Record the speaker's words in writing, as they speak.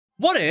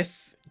What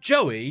if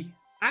Joey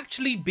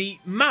actually beat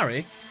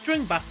Marik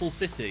during Battle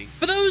City?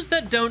 For those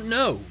that don't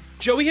know,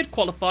 Joey had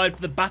qualified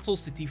for the Battle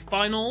City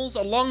finals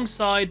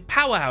alongside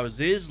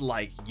powerhouses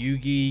like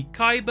Yugi,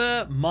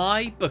 Kaiba,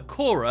 Mai,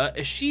 Bakura,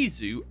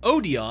 Ishizu,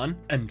 Odeon,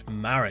 and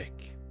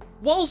Marik.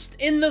 Whilst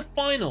in the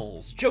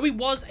finals, Joey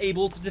was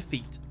able to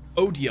defeat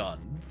Odeon,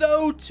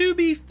 though to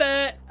be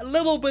fair, a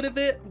little bit of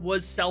it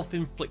was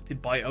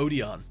self-inflicted by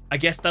Odeon. I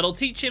guess that'll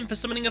teach him for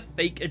summoning a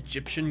fake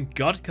Egyptian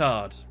god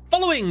card.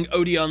 Following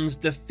Odeon's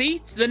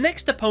defeat, the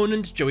next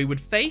opponent Joey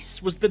would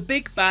face was the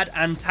big bad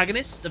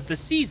antagonist of the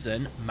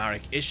season,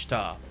 Marik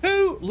Ishtar,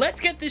 who, let's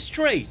get this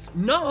straight,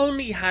 not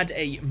only had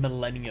a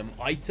Millennium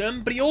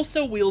item, but he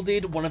also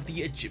wielded one of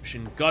the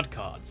Egyptian god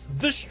cards,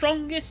 the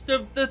strongest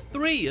of the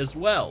three as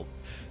well,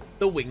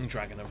 the Winged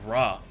Dragon of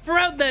Ra.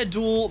 Throughout their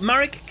duel,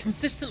 Marik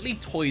consistently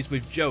toys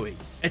with Joey,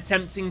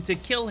 attempting to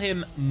kill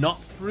him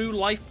not through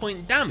life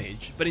point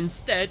damage, but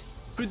instead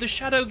through the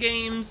Shadow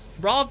Game's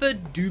rather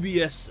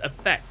dubious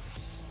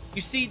effects.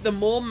 You see, the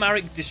more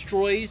Marik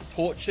destroys,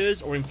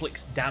 tortures, or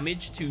inflicts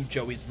damage to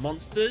Joey's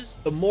monsters,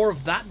 the more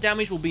of that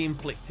damage will be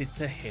inflicted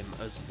to him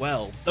as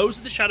well. Those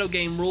are the Shadow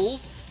Game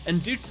rules,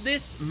 and due to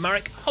this,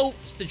 Marik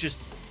hopes to just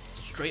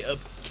straight up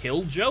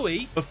kill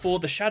Joey before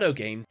the Shadow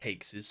Game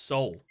takes his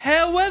soul.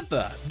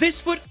 However,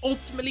 this would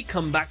ultimately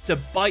come back to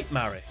bite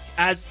Marik,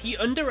 as he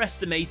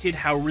underestimated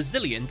how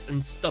resilient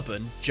and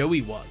stubborn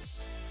Joey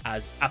was.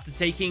 As after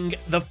taking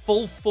the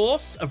full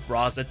force of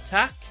Ra's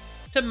attack,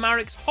 to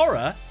Marik's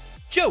horror,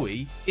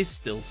 Joey is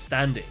still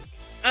standing.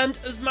 And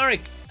as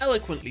Marik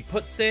eloquently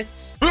puts it,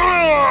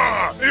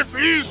 if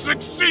he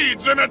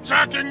succeeds in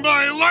attacking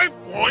my life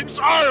points,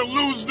 I'll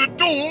lose the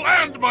duel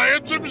and my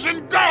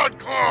Egyptian god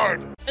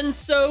card! And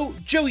so,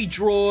 Joey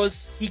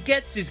draws, he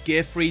gets his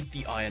Gearfried,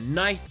 the Iron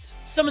Knight,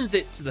 summons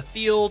it to the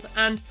field,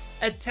 and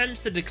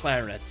attempts to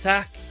declare an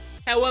attack.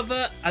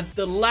 However, at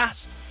the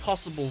last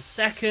possible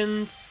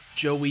second,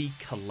 Joey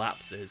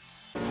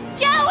collapses.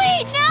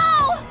 Joey,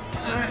 no!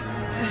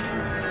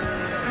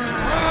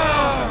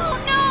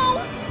 Oh no!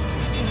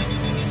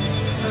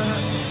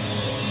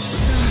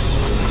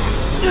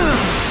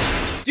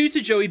 Due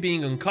to Joey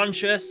being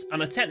unconscious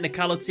and a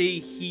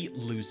technicality, he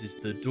loses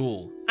the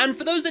duel. And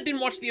for those that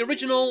didn't watch the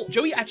original,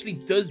 Joey actually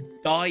does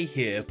die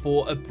here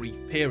for a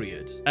brief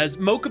period, as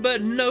Mokuba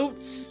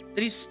notes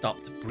that he's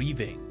stopped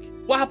breathing.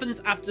 What happens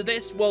after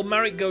this? Well,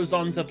 Marik goes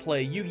on to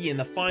play Yugi in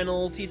the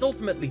finals. He's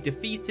ultimately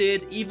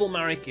defeated. Evil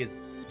Marik is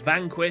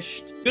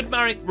vanquished. Good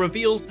Marik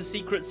reveals the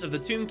secrets of the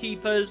Tomb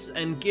Keepers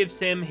and gives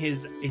him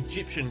his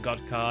Egyptian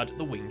god card,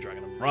 the Winged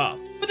Dragon of Ra.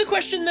 But the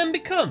question then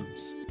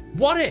becomes,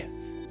 what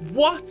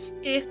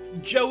if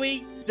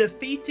Joey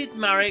defeated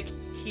Marik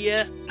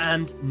here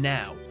and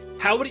now?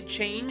 How would it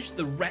change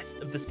the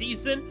rest of the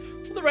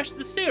season or the rest of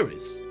the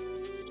series?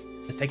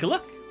 Let's take a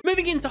look.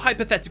 Moving into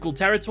hypothetical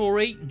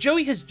territory,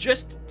 Joey has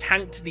just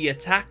tanked the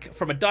attack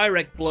from a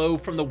direct blow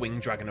from the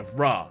Winged Dragon of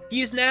Ra.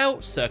 He is now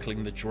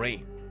circling the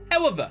drain.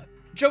 However,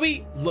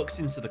 Joey looks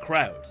into the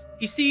crowd.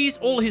 He sees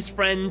all his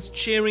friends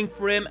cheering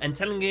for him and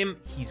telling him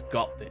he's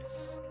got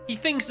this. He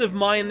thinks of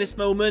Mai in this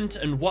moment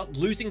and what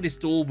losing this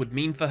duel would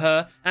mean for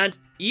her, and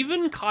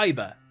even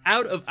Kaiba,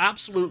 out of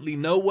absolutely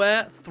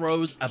nowhere,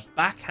 throws a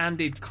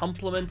backhanded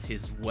compliment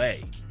his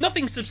way.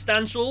 Nothing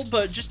substantial,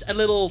 but just a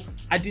little,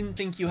 I didn't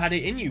think you had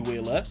it in you,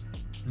 Wheeler.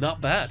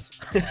 Not bad.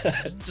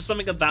 Just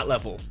something at that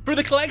level. Through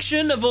the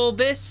collection of all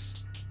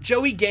this,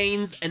 Joey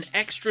gains an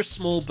extra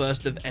small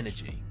burst of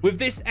energy. With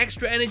this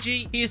extra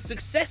energy, he is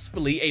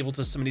successfully able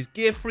to summon his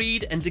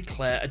Gearfried and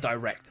declare a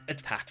direct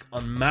attack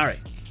on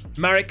Marik.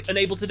 Marik,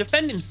 unable to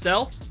defend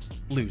himself,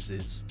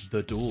 loses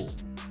the duel.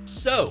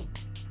 So,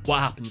 what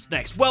happens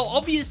next? Well,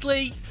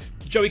 obviously,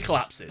 Joey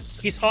collapses.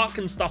 His heart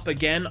can stop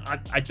again.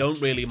 I don't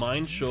really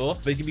mind, sure.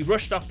 But he's going to be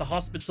rushed off the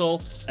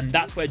hospital, and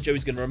that's where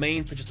Joey's going to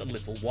remain for just a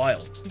little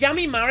while.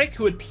 Yami Marik,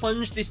 who had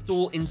plunged this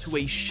duel into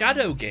a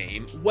Shadow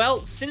Game,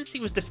 well, since he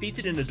was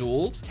defeated in a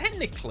duel,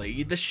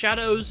 technically, the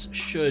Shadows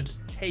should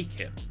take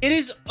him. It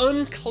is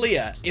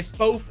unclear if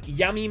both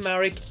Yami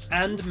Marik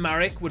and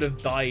Marik would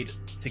have died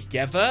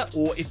together,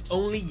 or if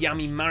only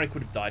Yami Marik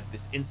would have died in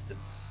this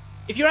instance.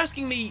 If you're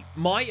asking me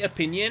my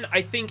opinion,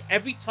 I think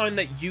every time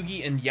that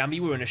Yugi and Yami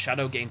were in a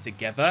Shadow Game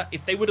together,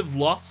 if they would have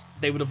lost,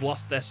 they would have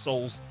lost their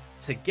souls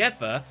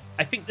together.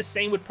 I think the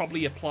same would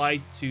probably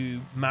apply to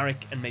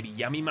Marik and maybe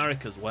Yami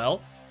Marik as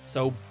well.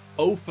 So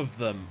both of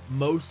them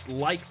most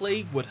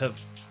likely would have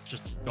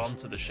just gone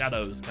to the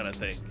shadows kind of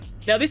thing.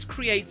 Now this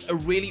creates a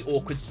really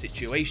awkward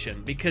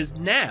situation because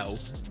now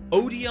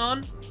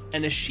Odeon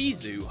and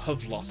Ishizu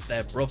have lost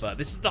their brother.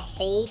 This is the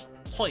whole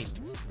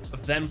point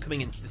of them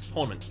coming into this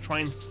tournament to try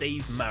and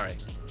save Marik.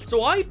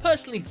 So I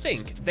personally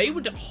think they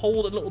would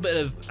hold a little bit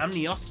of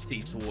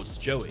animosity towards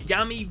Joey.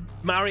 Yami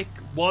Marik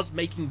was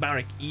making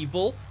Marik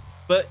evil,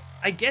 but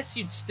I guess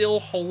you'd still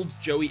hold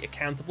Joey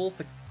accountable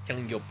for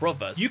killing your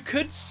brother. You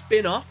could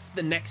spin off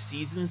the next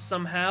season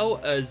somehow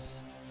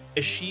as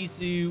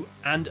Ishizu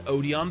and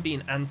Odeon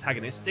being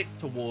antagonistic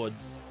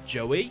towards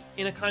Joey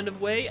in a kind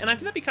of way, and I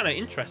think that'd be kind of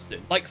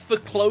interesting. Like, for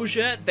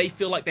closure, they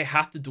feel like they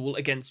have to duel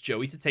against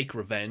Joey to take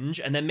revenge,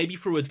 and then maybe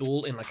through a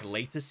duel in like a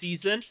later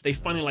season, they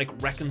finally like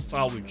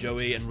reconcile with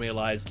Joey and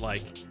realize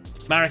like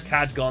Marik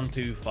had gone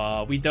too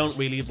far. We don't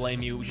really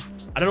blame you.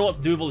 I don't know what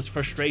to do with all this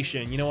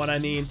frustration. You know what I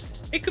mean?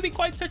 It could be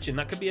quite touching.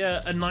 That could be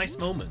a nice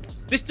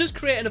moment. This does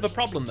create another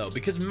problem, though,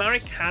 because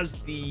Marik has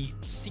the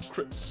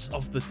secrets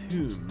of the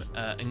tomb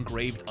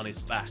engraved on his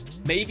back.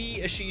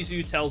 Maybe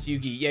Ishizu tells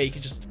Yugi, yeah, you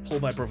can just pull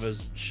my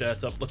brother's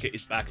shirt up, look at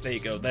his back. There you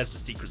go. There's the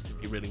secrets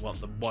if you really want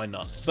them. Why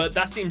not? But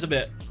that seems a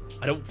bit...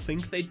 I don't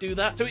think they'd do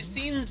that. So it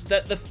seems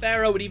that the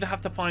Pharaoh would either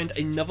have to find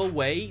another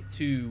way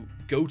to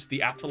go to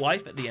the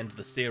afterlife at the end of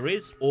the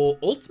series, or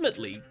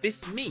ultimately,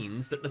 this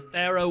means that the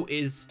Pharaoh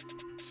is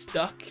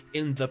stuck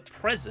in the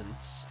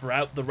present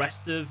throughout the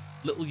rest of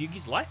little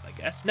Yugi's life, I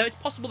guess. Now, it's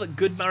possible that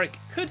good Marik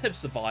could have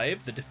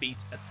survived the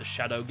defeat at the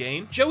Shadow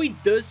Game. Joey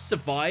does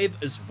survive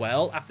as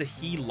well after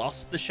he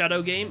lost the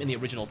Shadow Game in the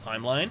original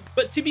timeline.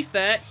 But to be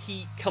fair,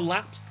 he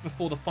collapsed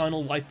before the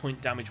final life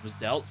point damage was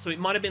dealt, so it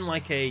might have been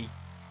like a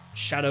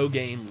Shadow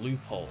Game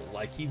loophole.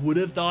 Like, he would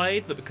have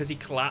died, but because he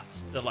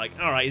collapsed, they're like,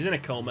 all right, he's in a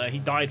coma, he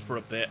died for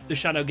a bit. The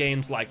Shadow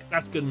Game's like,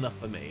 that's good enough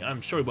for me.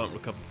 I'm sure he won't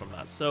recover from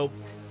that. So,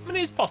 I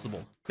mean, it's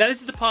possible. Now,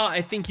 this is the part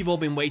I think you've all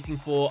been waiting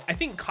for. I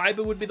think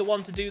Kaiba would be the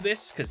one to do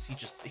this, because he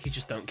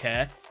just don't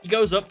care. He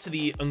goes up to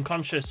the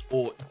unconscious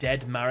or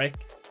dead Marik,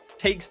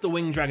 takes the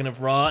Winged Dragon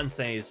of Ra, and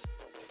says,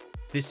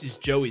 this is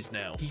Joey's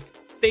now. He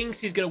thinks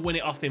he's going to win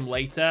it off him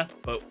later,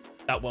 but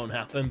that won't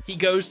happen. He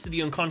goes to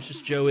the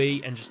unconscious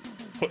Joey and just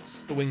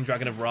puts the Winged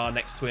Dragon of Ra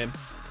next to him.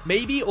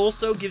 Maybe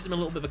also gives him a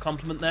little bit of a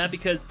compliment there,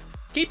 because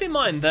keep in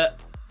mind that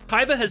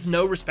Kaiba has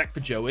no respect for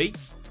Joey,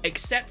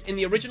 except in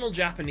the original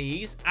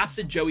Japanese,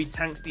 after Joey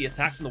tanks the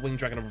attack from the Winged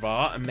Dragon of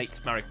Ra and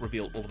makes Marik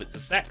reveal all of its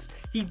effects,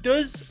 he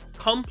does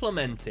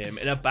compliment him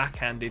in a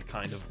backhanded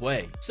kind of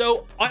way.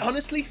 So I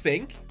honestly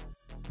think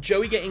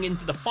Joey getting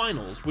into the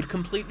finals would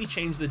completely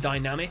change the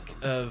dynamic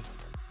of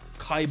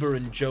Kaiba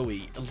and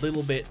Joey a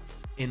little bit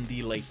in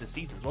the later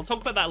seasons. We'll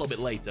talk about that a little bit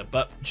later,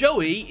 but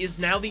Joey is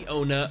now the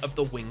owner of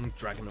the Winged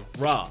Dragon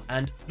of Ra,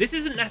 and this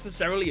isn't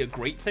necessarily a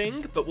great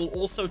thing, but we'll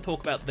also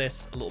talk about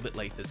this a little bit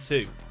later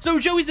too. So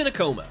Joey's in a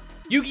coma.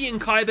 Yugi and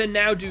Kaiba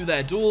now do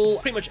their duel.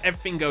 Pretty much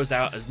everything goes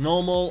out as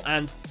normal,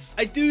 and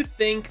I do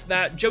think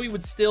that Joey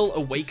would still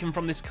awaken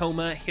from this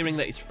coma, hearing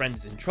that his friend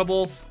is in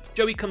trouble.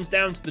 Joey comes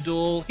down to the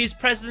duel. His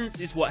presence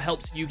is what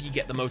helps Yugi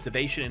get the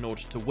motivation in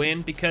order to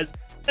win, because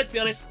let's be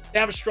honest, they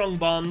have a strong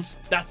bond.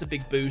 That's a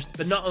big boost.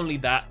 But not only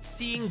that,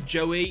 seeing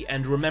Joey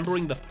and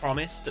remembering the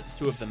promise that the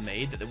two of them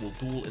made that they will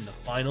duel in the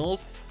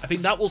finals, I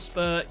think that will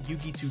spur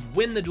Yugi to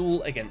win the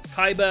duel against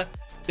Kaiba,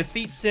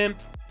 defeats him,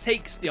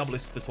 takes the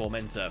Obelisk of the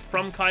Tormentor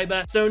from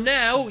Kaiba. So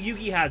now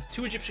Yugi has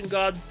 2 Egyptian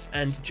gods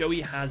and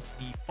Joey has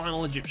the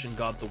final Egyptian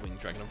god, the Winged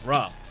Dragon of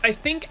Ra. I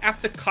think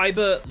after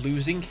Kaiba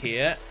losing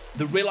here,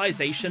 the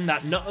realization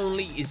that not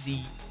only is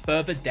he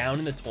further down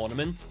in the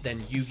tournament than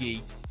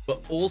Yugi,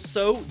 but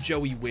also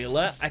Joey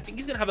Wheeler, I think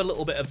he's going to have a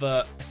little bit of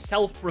a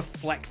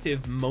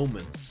self-reflective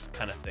moment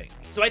kind of thing.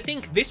 So I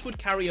think this would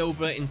carry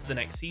over into the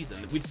next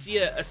season. We'd see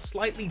a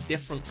slightly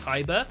different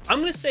Kaiba. I'm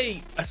going to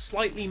say a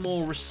slightly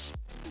more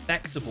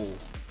respectable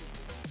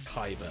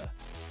Kaiba.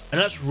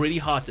 And that's really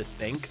hard to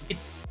think.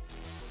 It's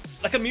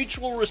like a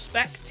mutual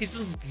respect. He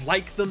doesn't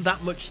like them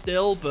that much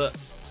still, but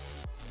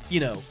you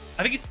know,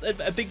 I think it's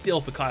a big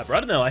deal for Kaiba. I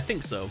don't know, I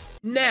think so.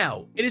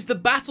 Now, it is the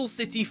Battle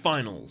City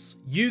Finals.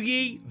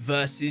 Yugi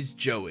versus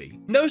Joey.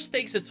 No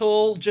stakes at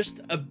all,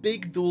 just a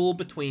big duel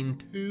between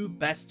 2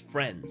 best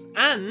friends.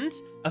 And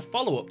a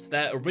follow-up to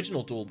their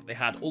original duel that they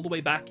had all the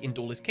way back in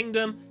Duelist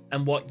Kingdom,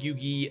 and what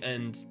Yugi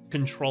and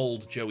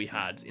Controlled Joey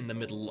had in the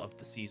middle of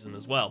the season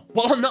as well.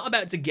 While I'm not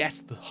about to guess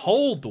the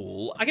whole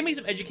duel, I can make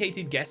some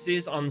educated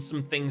guesses on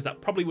some things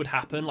that probably would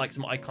happen, like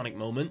some iconic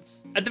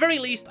moments. At the very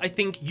least, I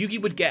think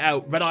Yugi would get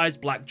out Red Eye's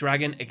Black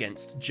Dragon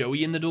against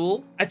Joey in the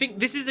duel. I think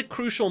this is a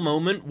crucial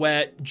moment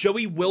where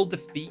Joey will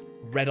defeat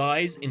Red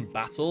Eyes in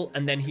battle,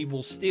 and then he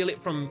will steal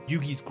it from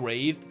Yugi's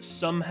grave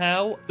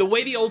somehow. The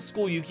way the old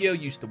school Yu-Gi-Oh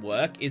used to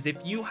work is if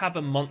you have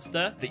a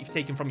monster that you've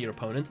taken from your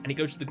opponent and it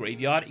goes to the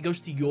graveyard, it goes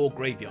to your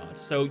graveyard.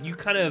 So you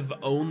kind of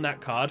own that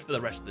card for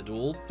the rest of the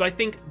duel. So I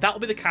think that will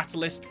be the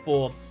catalyst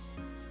for,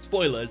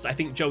 spoilers, I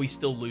think Joey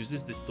still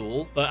loses this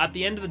duel, but at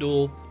the end of the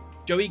duel,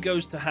 Joey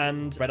goes to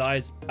hand Red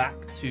Eyes back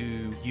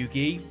to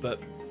Yugi,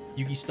 but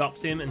Yugi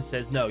stops him and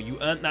says, no,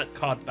 you earned that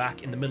card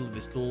back in the middle of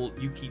this duel.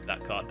 You keep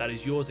that card. That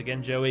is yours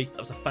again, Joey. That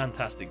was a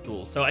fantastic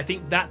duel. So I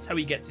think that's how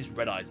he gets his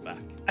Red Eyes back.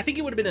 I think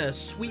it would have been a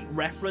sweet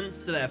reference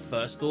to their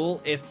first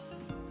duel if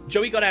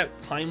Joey got out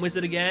Time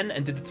Wizard again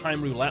and did the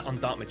Time Roulette on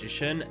Dark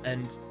Magician,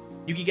 and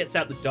Yugi gets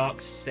out the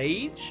Dark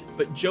Sage,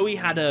 but Joey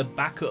had a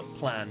backup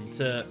plan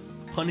to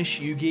punish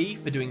Yugi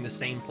for doing the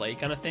same play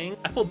kind of thing.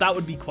 I thought that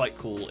would be quite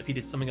cool if he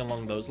did something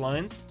along those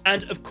lines.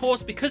 And of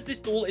course, because this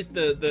duel is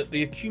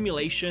the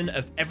accumulation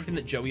of everything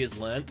that Joey has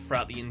learned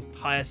throughout the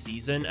entire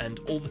season and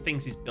all the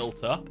things he's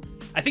built up,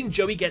 I think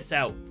Joey gets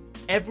out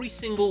every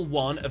single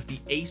one of the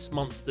ace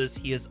monsters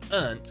he has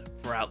earned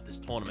throughout this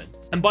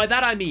tournament. And by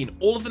that I mean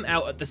all of them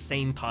out at the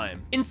same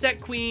time. Insect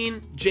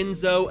Queen,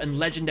 Jinzo, and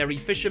Legendary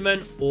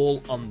Fisherman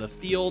all on the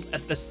field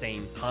at the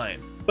same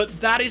time. But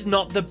that is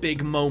not the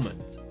big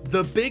moment.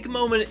 The big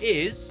moment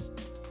is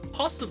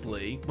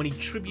possibly when he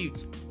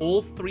tributes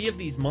all 3 of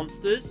these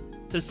monsters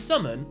to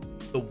summon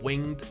the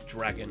Winged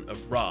Dragon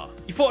of Ra.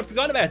 You thought I'd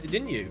forgotten about it,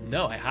 didn't you?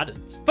 No, I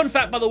hadn't. Fun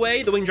fact, by the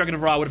way, the Winged Dragon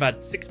of Ra would have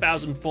had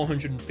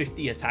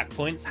 6,450 attack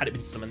points had it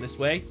been summoned this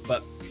way,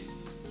 but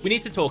we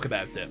need to talk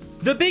about it.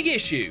 The big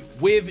issue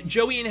with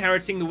Joey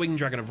inheriting the Winged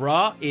Dragon of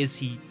Ra is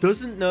he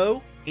doesn't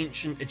know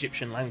ancient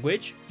Egyptian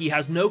language. He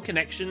has no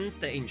connections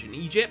to ancient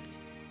Egypt.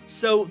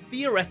 So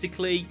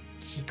theoretically,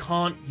 he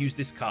can't use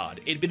this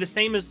card. It'd be the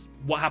same as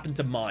what happened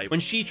to Mai when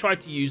she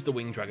tried to use the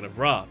Winged Dragon of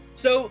Ra.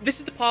 So this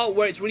is the part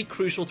where it's really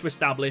crucial to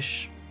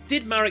establish,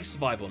 did Marik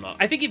survive or not?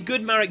 I think if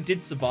good Marik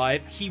did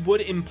survive, he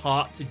would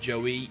impart to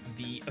Joey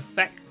the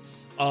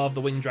effects of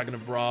the Winged Dragon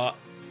of Ra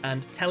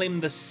and tell him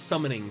the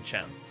summoning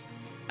chant.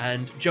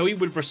 And Joey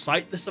would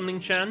recite the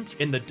summoning chant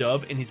in the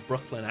dub in his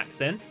Brooklyn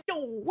accent.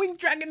 Yo, Winged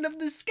Dragon of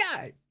the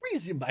Sky,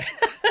 reason by.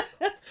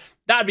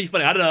 That'd be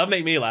funny. I don't know. That'd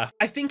make me laugh.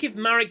 I think if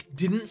Marik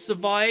didn't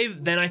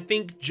survive, then I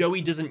think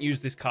Joey doesn't use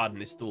this card in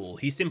this duel.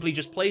 He simply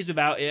just plays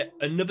without it.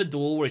 Another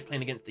duel where he's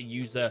playing against a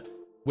user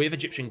with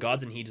Egyptian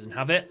gods and he doesn't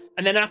have it.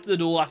 And then after the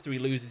duel, after he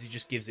loses, he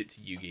just gives it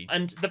to Yugioh.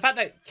 And the fact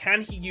that can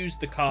he use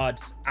the card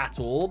at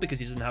all because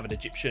he doesn't have an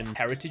Egyptian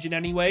heritage in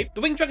any way.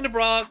 The Winged Dragon of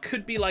Ra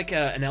could be like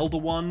an Elder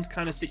Wand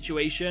kind of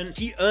situation.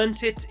 He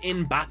earned it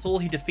in battle.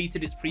 He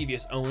defeated its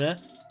previous owner.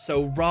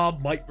 So Ra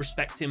might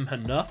respect him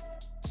enough.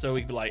 So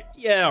he'd be like,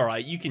 yeah, all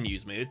right, you can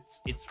use me.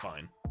 It's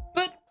fine.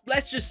 But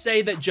let's just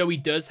say that Joey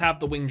does have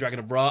the Winged Dragon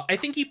of Ra. I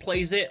think he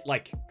plays it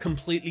like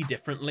completely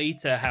differently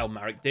to how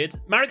Marik did.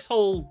 Marik's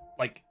whole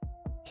like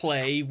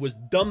play was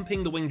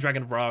dumping the Winged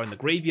Dragon of Ra in the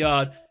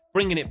graveyard,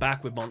 bringing it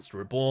back with Monster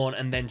Reborn,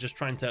 and then just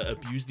trying to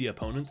abuse the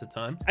opponent at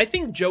time. I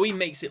think Joey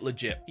makes it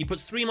legit. He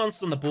puts 3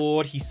 monsters on the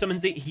board, he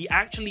summons it, he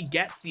actually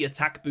gets the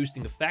attack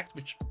boosting effect,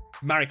 which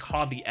Marik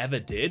hardly ever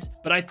did.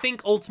 But I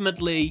think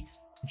ultimately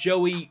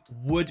Joey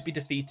would be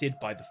defeated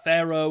by the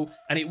Pharaoh,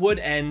 and it would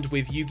end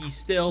with Yugioh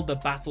still the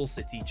Battle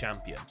City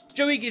champion.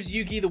 Joey gives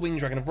Yugioh the Winged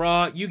Dragon of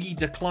Ra. Yugioh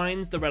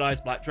declines the Red Eyes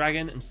Black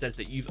Dragon and says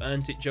that you've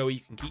earned it, Joey, you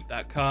can keep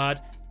that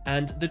card.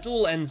 And the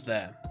duel ends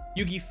there.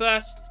 Yugioh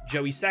first,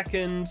 Joey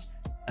second,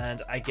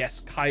 and I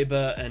guess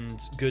Kaiba and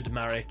good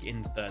Marik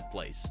in 3rd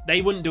place.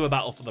 They wouldn't do a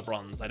battle for the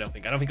bronze, I don't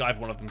think. I don't think either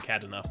one of them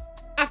cared enough.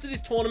 After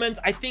this tournament,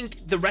 I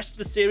think the rest of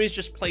the series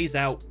just plays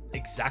out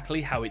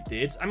exactly how it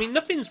did. I mean,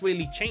 nothing's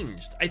really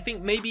changed. I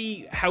think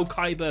maybe how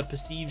Kaiba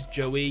perceives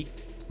Joey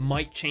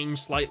might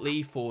change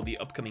slightly for the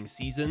upcoming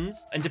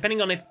seasons. And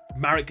depending on if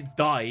Marik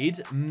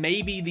died,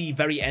 maybe the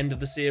very end of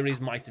the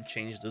series might have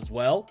changed as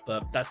well,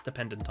 but that's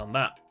dependent on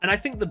that. And I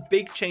think the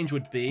big change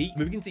would be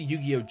moving into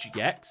Yu-Gi-Oh!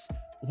 GX.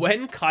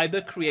 When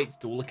Kaiba creates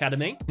Duel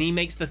Academy, he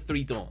makes the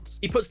 3 Dorms.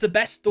 He puts the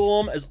best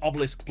Storm as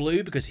Obelisk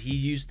Blue because he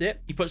used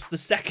it. He puts the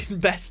second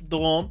best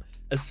Dorm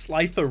as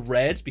Slifer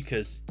Red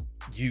because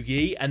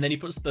Yugioh. And then he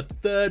puts the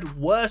 3rd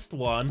worst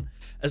one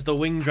as the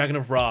Winged Dragon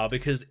of Ra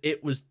because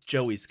it was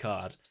Joey's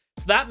card.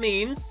 So that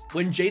means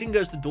when Jaden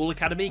goes to Duel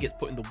Academy, he gets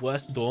put in the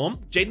worst Dorm.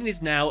 Jaden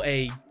is now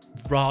a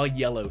Ra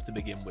yellow to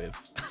begin with.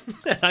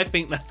 I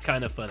think that's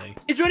kind of funny.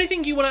 Is there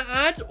anything you want to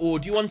add, or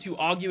do you want to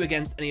argue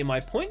against any of my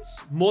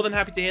points? More than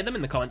happy to hear them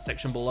in the comment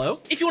section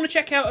below. If you want to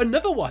check out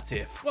another what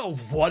if, well,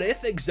 what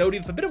if Exodia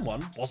the Forbidden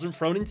One wasn't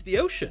thrown into the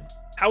ocean?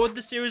 How would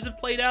the series have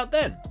played out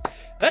then?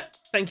 But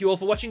thank you all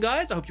for watching,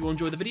 guys. I hope you all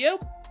enjoyed the video.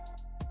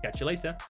 Catch you later.